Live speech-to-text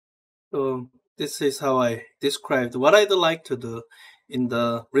So this is how I described what I'd like to do in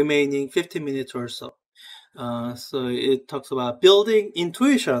the remaining 15 minutes or so. So it talks about building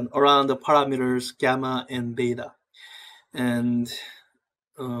intuition around the parameters gamma and beta. And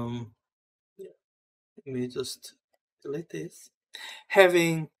let me just delete this.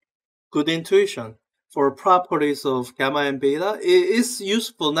 Having good intuition for properties of gamma and beta is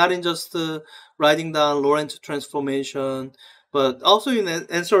useful not in just writing down Lorentz transformation, but also in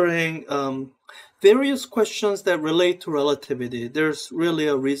answering various questions that relate to relativity. There's really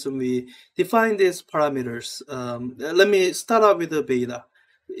a reason we define these parameters. Let me start out with the beta,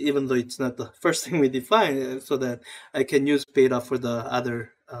 even though it's not the first thing we define, so that I can use beta for the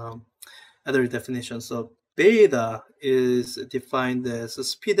other definitions. So beta is defined as the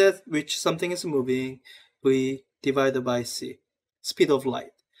speed at which something is moving, v divided by c, speed of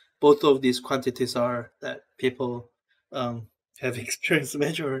light. Both of these quantities are that people have experience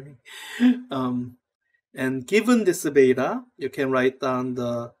measuring. And given this beta, you can write down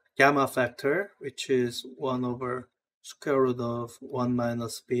the gamma factor, which is 1 over square root of 1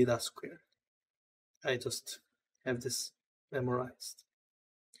 minus beta squared. I just have this memorized.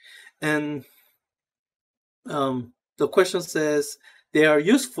 And the question says they are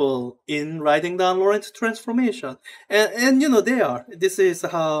useful in writing down Lorentz transformation. And you know, they are. This is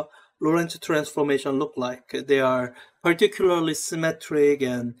how Lorentz transformation look like. They are particularly symmetric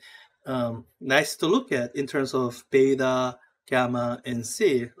and nice to look at in terms of beta, gamma, and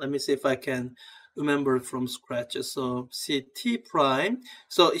c. Let me see if I can remember from scratch. So ct prime.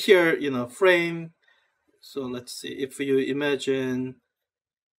 So here, you know, frame. So let's see. If you imagine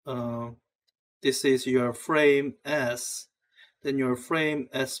this is your frame S, then your frame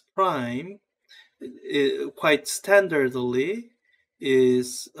S prime, quite standardly,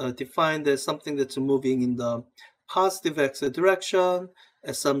 is defined as something that's moving in the positive x direction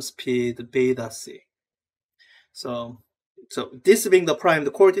at some speed beta c. So this being the prime,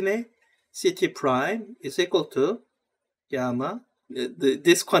 the coordinate, ct prime is equal to gamma,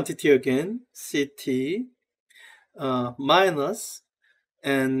 this quantity again, ct minus,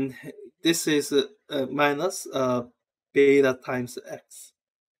 and this is minus beta times x.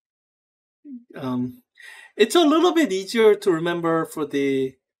 It's a little bit easier to remember for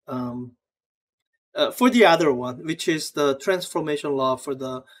the other one, which is the transformation law for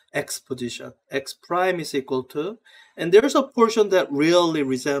the x position. X prime is equal to, and there's a portion that really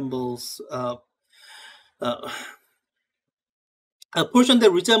resembles a portion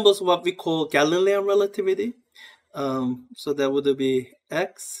that resembles what we call Galilean relativity. So that would be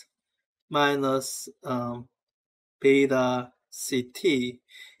x minus beta ct.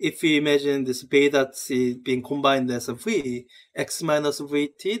 If we imagine this beta c being combined as a v, x minus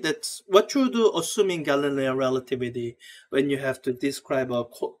vt, that's what you do assuming Galilean relativity when you have to describe a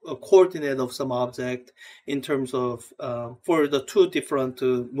coordinate of some object in terms of for the two different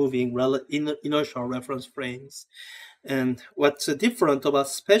moving inertial reference frames. And what's different about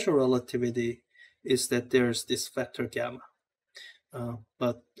special relativity is that there's this factor gamma.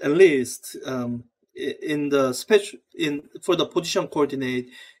 But at least in the for the position coordinate,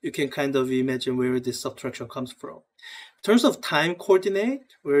 you can kind of imagine where this subtraction comes from. In terms of time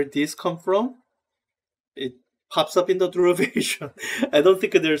coordinate, where these come from, it pops up in the derivation. I don't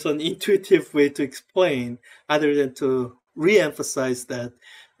think there's an intuitive way to explain other than to re-emphasize that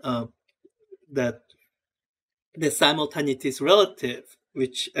the simultaneity is relative,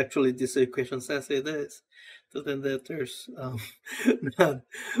 which actually this equation says it is. So then there's not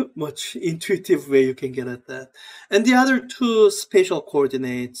much intuitive way you can get at that. And the other two spatial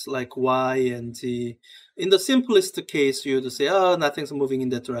coordinates like y and z, in the simplest case, you would say, oh, nothing's moving in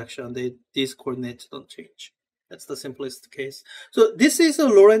that direction. These coordinates don't change. That's the simplest case. So this is a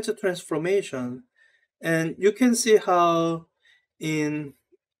Lorentz transformation. And you can see how in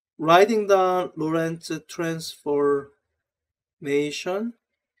writing down Lorentz transformation,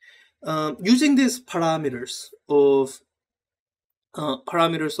 using these parameters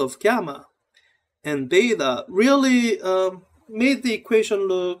of gamma and beta really made the equation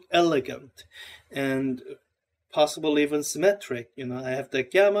look elegant and possibly even symmetric. You know, I have the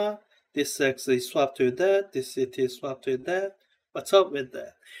gamma, this x is swapped with that, this ct is swapped with that. What's up with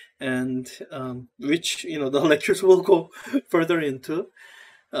that? And which, you know, the lectures will go further into.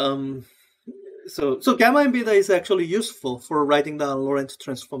 So gamma and beta is actually useful for writing down Lorentz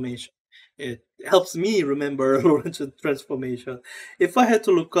transformation. It helps me remember Lorentz transformation. If I had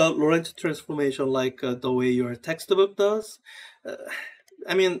to look up Lorentz transformation like the way your textbook does,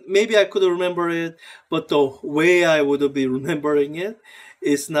 I mean, maybe I could remember it, but the way I would be remembering it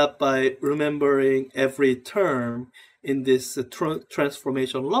is not by remembering every term in this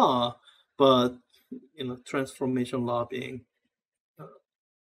transformation law, but transformation lobbying.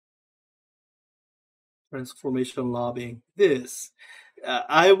 This.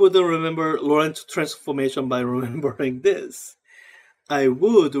 I wouldn't remember Lorentz transformation by remembering this. I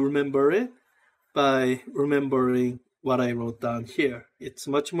would remember it by remembering what I wrote down here. It's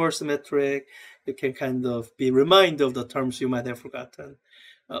much more symmetric. You can kind of be reminded of the terms you might have forgotten,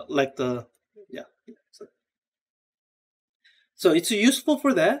 like the, yeah. So it's useful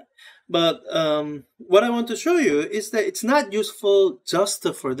for that. But what I want to show you is that it's not useful just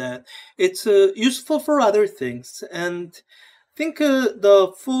for that. It's useful for other things. And I think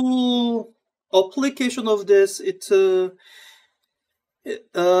the full application of this, it's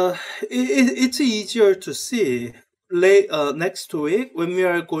easier to see next week when we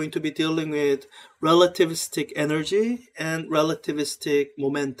are going to be dealing with relativistic energy and relativistic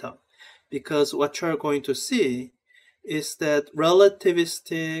momentum. Because what you're going to see is that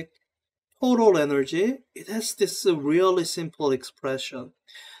relativistic total energy, it has this really simple expression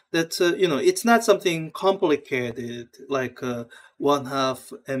that, it's not something complicated like 1/2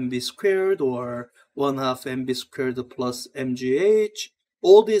 mv squared or 1/2 mv squared plus mgh.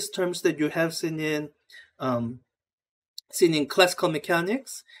 All these terms that you have seen in classical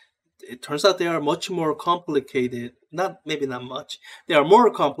mechanics, it turns out they are much more complicated. Maybe not much. They are more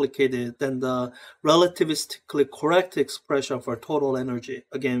complicated than the relativistically correct expression for total energy,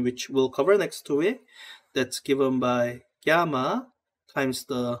 again, which we'll cover next week. That's given by gamma times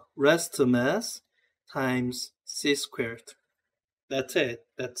the rest mass times c squared. That's it.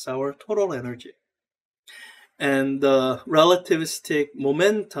 That's our total energy. And the relativistic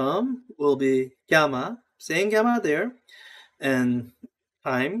momentum will be gamma, same gamma there, and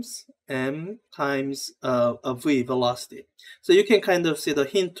times m times a v, velocity. So you can kind of see the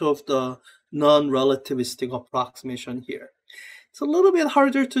hint of the non-relativistic approximation here. It's a little bit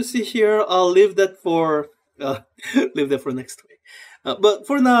harder to see here. I'll leave that for next week. But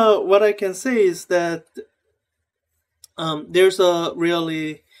for now, what I can say is that there's a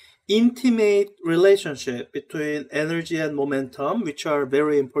really intimate relationship between energy and momentum, which are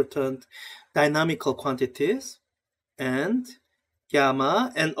very important dynamical quantities, and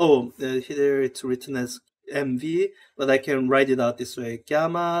gamma, and here it's written as mv, but I can write it out this way: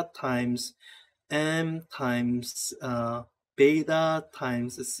 gamma times m times beta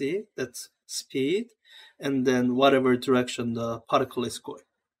times c, that's speed, and then whatever direction the particle is going.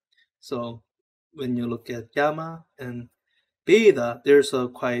 So when you look at gamma and beta, there's a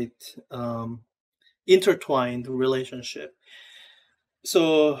quite intertwined relationship.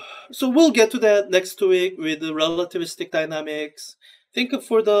 So we'll get to that next week with the relativistic dynamics. Think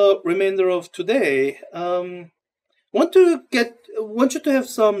for the remainder of today, want you to have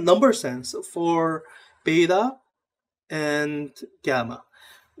some number sense for beta and gamma,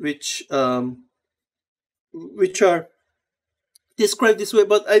 which are described this way.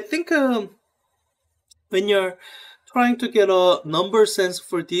 But I think when you're trying to get a number sense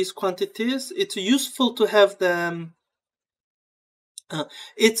for these quantities, it's useful to have them.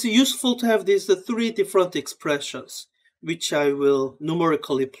 It's useful to have these three different expressions, which I will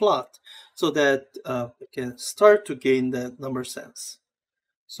numerically plot, so that we can start to gain that number sense.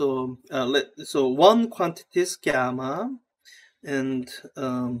 So one quantity is gamma, and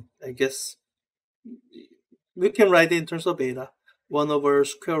I guess we can write it in terms of beta, 1 over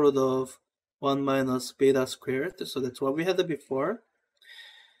square root of 1 minus beta squared. So that's what we had before.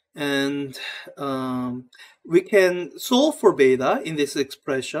 And we can solve for beta in this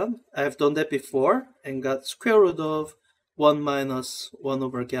expression. I've done that before and got square root of 1 minus 1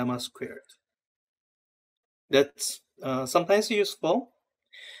 over gamma squared. That's sometimes useful.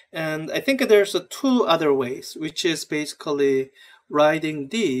 And I think there's two other ways, which is basically writing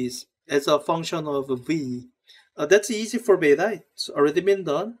these as a function of v. That's easy for beta. It's already been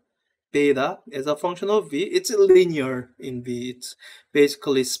done. Beta as a function of v, it's linear in v. It's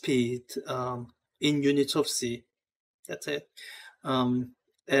basically speed in units of c. That's it.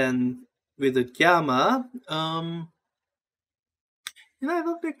 And with the gamma, I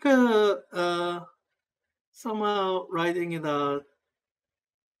don't think somehow writing it out.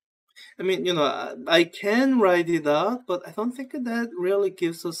 I mean, I can write it out, but I don't think that really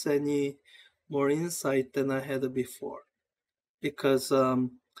gives us any more insight than I had before, because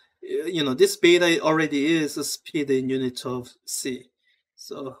this beta already is a speed in units of c.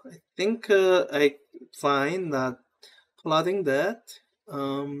 So I think I find not plotting that.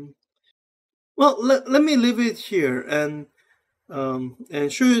 Well, let me leave it here and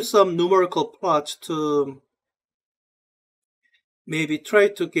show you some numerical plots to maybe try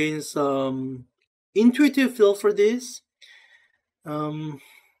to gain some intuitive feel for this.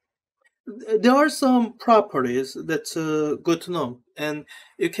 there are some properties that's good to know, and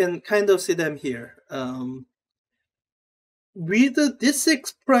you can kind of see them here. With this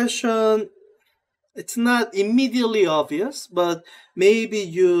expression, it's not immediately obvious, but maybe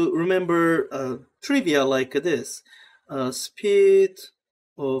you remember trivia like this. Speed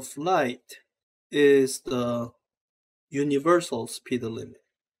of light is the universal speed limit.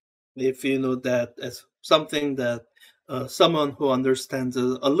 If you know that as something that someone who understands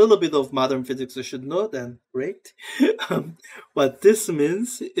a little bit of modern physics should know, then great. What this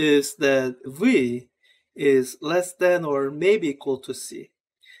means is that V is less than or maybe equal to C.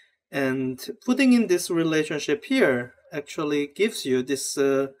 And putting in this relationship here actually gives you this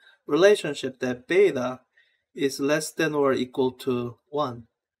relationship that beta is less than or equal to 1.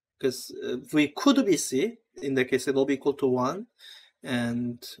 Because V could be C, in that case it'll be equal to 1,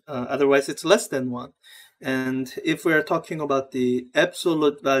 and otherwise it's less than 1. And if we're talking about the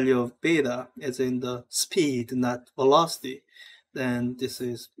absolute value of beta, as in the speed, not velocity, then this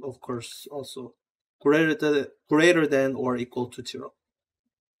is, of course, also greater than or equal to 0.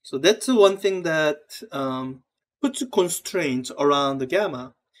 So that's one thing that puts constraints around the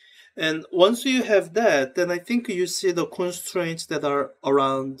gamma. And once you have that, then I think you see the constraints that are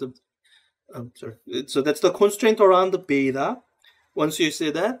around the, so that's the constraint around the beta. Once you see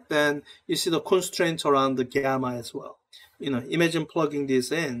that, then you see the constraints around the gamma as well. Imagine plugging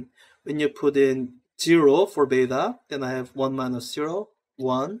this in. When you put in 0 for beta, then I have 1 minus 0,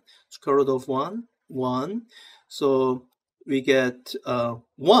 1, square root of 1, 1. So we get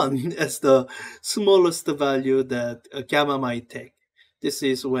 1 as the smallest value that gamma might take. This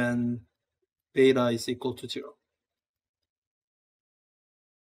is when beta is equal to 0.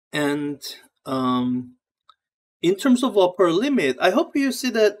 And in terms of upper limit, I hope you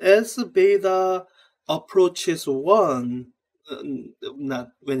see that as beta approaches 1,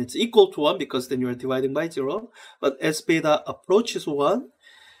 not when it's equal to 1, because then you're dividing by 0, but as beta approaches 1,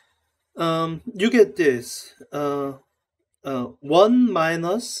 you get this. 1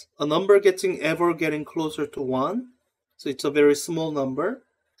 minus a number ever getting closer to 1. So it's a very small number.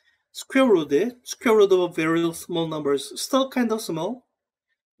 Square root of a very small number is still kind of small.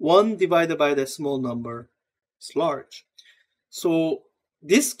 1 divided by that small number is large. So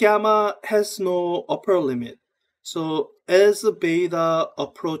this gamma has no upper limit. So as beta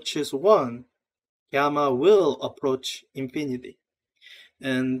approaches 1, gamma will approach infinity.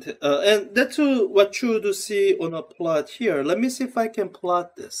 And that's what you would see on a plot here. Let me see if I can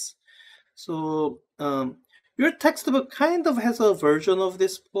plot this. So your textbook kind of has a version of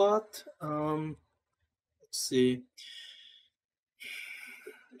this plot. Let's see.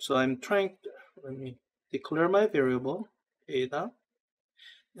 So let me declare my variable, beta.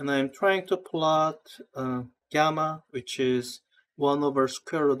 And I'm trying to plot gamma, which is 1 over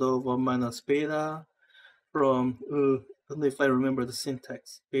square root of 1 minus beta from, I don't know if I remember the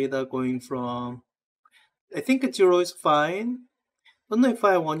syntax. Beta going from, I think 0 is fine. I don't know if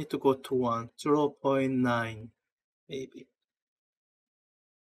I want it to go to 1, 0.9 maybe.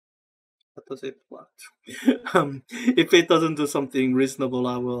 What does it plot? If it doesn't do something reasonable,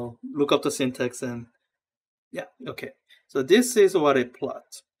 I will look up the syntax and yeah, okay. So this is what it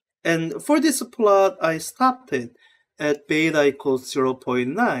plots. And for this plot, I stopped it at beta equals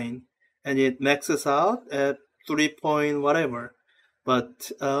 0.9, and it maxes out at 3 point whatever.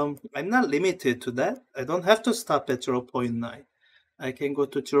 But I'm not limited to that. I don't have to stop at 0.9. I can go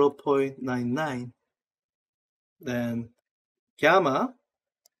to 0.99. Then gamma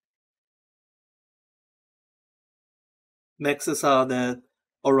maxes out at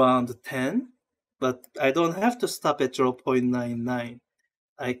around 10, but I don't have to stop at 0.99.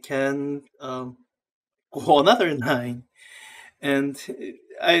 I can go another 9. And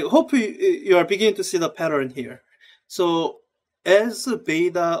I hope you are beginning to see the pattern here. So as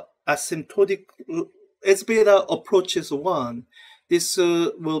beta approaches 1, this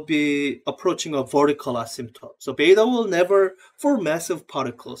will be approaching a vertical asymptote. So beta will never, for massive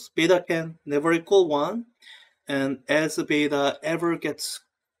particles, beta can never equal 1. And as beta ever gets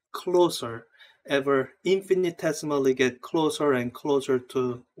closer, ever infinitesimally get closer and closer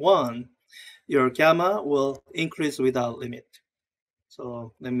to 1, your gamma will increase without limit.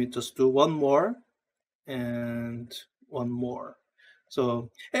 So let me just do one more and one more. So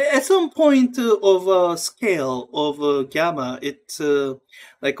at some point of a scale of gamma, it's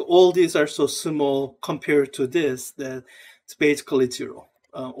like all these are so small compared to this that it's basically 0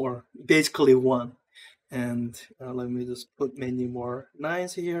 or basically 1. And let me just put many more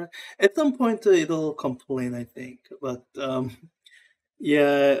 9s here. At some point it'll complain, I think. But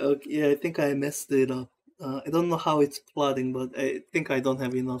yeah, okay, yeah, I think I messed it up. I don't know how it's plotting, but I think I don't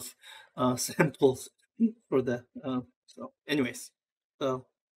have enough samples for that. So, anyways, so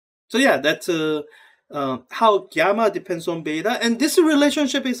yeah, that's how gamma depends on beta, and this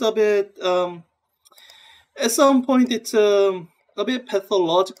relationship is a bit at some point it's a bit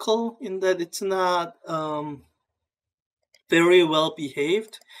pathological in that it's not very well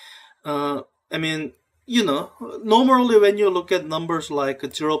behaved. Uh, I mean, normally when you look at numbers like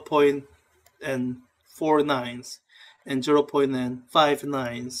 0.49 and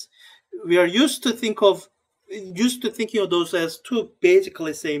 0.59, we are used to thinking of those as two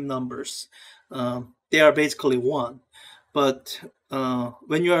basically same numbers. They are basically one. But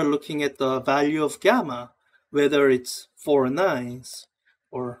when you are looking at the value of gamma, whether it's 4 nines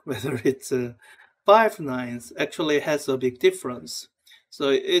or whether it's 5 nines, actually has a big difference. So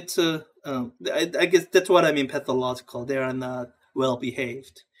it's I guess that's what I mean pathological. They are not well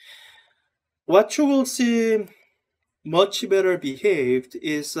behaved. What you will see much better behaved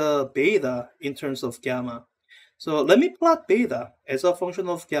is beta in terms of gamma. So let me plot beta as a function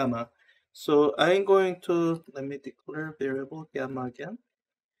of gamma. So I'm going to, let me declare variable gamma again.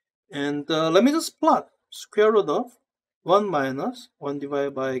 And let me just plot square root of 1 minus 1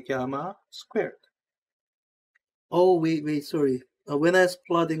 divided by gamma squared. Oh, wait, sorry. When I was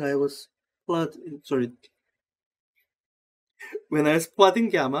plotting, sorry. When I was plotting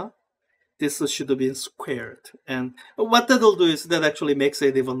gamma, this should have been squared. And what that'll do is that actually makes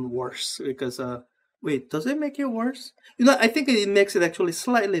it even worse because, wait, does it make it worse? I think it makes it actually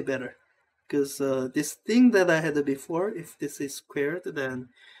slightly better because this thing that I had before, if this is squared, then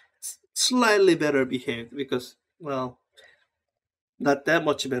it's slightly better behaved because, well, not that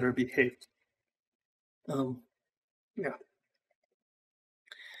much better behaved. Yeah.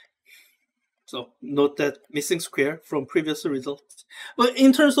 So note that missing square from previous results. But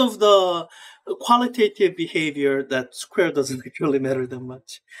in terms of the qualitative behavior, that square doesn't actually matter that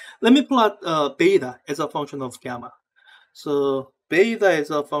much. Let me plot beta as a function of gamma. So beta as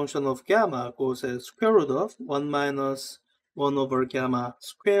a function of gamma goes as square root of 1 minus 1 over gamma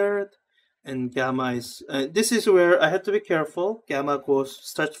squared. And gamma is, this is where I have to be careful. Gamma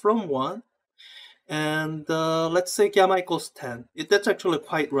starts from 1. And let's say gamma equals 10. That's actually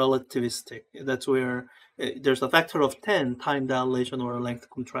quite relativistic. That's where there's a factor of 10 time dilation or length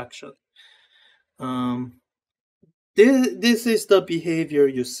contraction. This is the behavior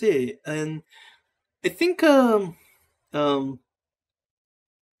you see. And I think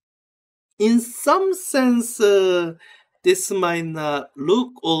in some sense, this might not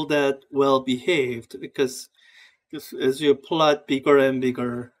look all that well behaved because as you plot bigger and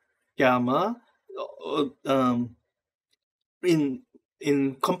bigger gamma, in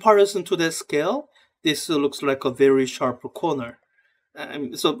comparison to that scale, this looks like a very sharp corner.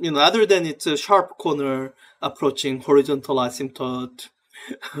 So other than it's a sharp corner approaching horizontal asymptote,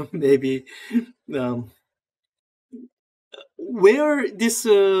 maybe where this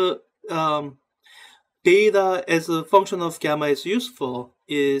beta as a function of gamma is useful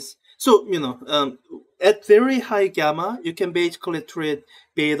is at very high gamma you can basically treat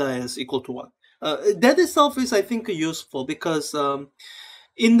beta as equal to 1. That itself is, I think, useful because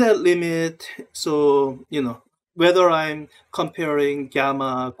in that limit, so whether I'm comparing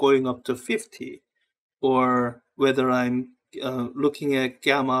gamma going up to 50 or whether I'm looking at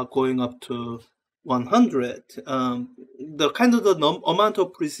gamma going up to 100, the kind of the amount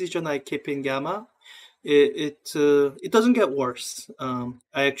of precision I keep in gamma, it doesn't get worse. I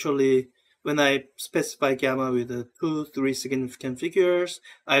actually, when I specify gamma with 2-3 significant figures,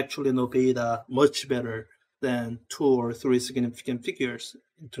 I actually know beta much better than 2 or 3 significant figures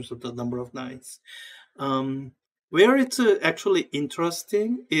in terms of the number of nines. Where it's actually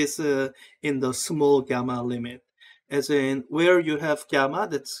interesting is in the small gamma limit, as in where you have gamma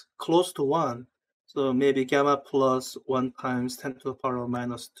that's close to 1. So maybe gamma plus 1 times 10 to the power of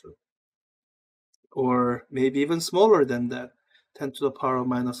minus 2. Or maybe even smaller than that, 10 to the power of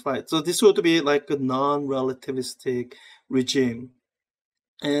minus 5. So this would be like a non-relativistic regime.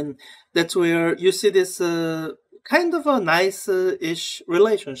 And that's where you see this kind of a nice-ish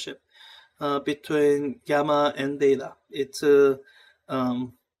relationship between gamma and beta. It's so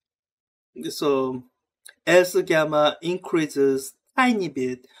as the gamma increases tiny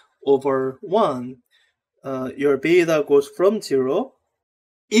bit over 1, your beta goes from 0.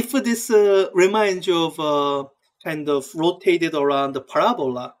 If this reminds you of kind of rotated around the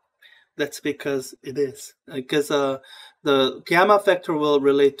parabola, that's because it is. Because the gamma factor will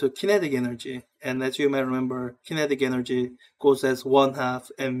relate to kinetic energy. And as you might remember, kinetic energy goes as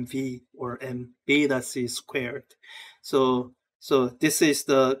 1/2 mv or m beta c squared. So So this is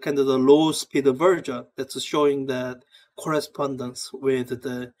the kind of the low speed version that's showing that correspondence with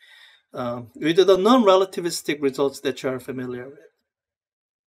the non-relativistic results that you are familiar with.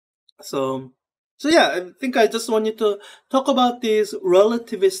 So, yeah, I think I just wanted to talk about these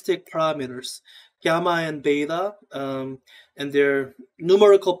relativistic parameters, gamma and beta, and their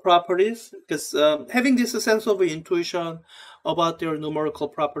numerical properties, because having this sense of intuition about their numerical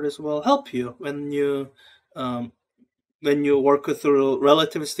properties will help you um, when you work through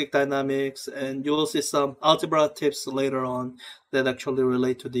relativistic dynamics, and you will see some algebra tips later on that actually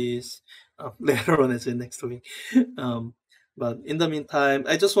relate to these. Later on, as in next week. um, but in the meantime,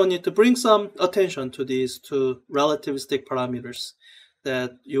 I just want you to bring some attention to these two relativistic parameters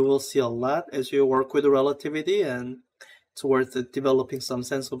that you will see a lot as you work with relativity, and it's worth developing some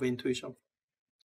sense of intuition.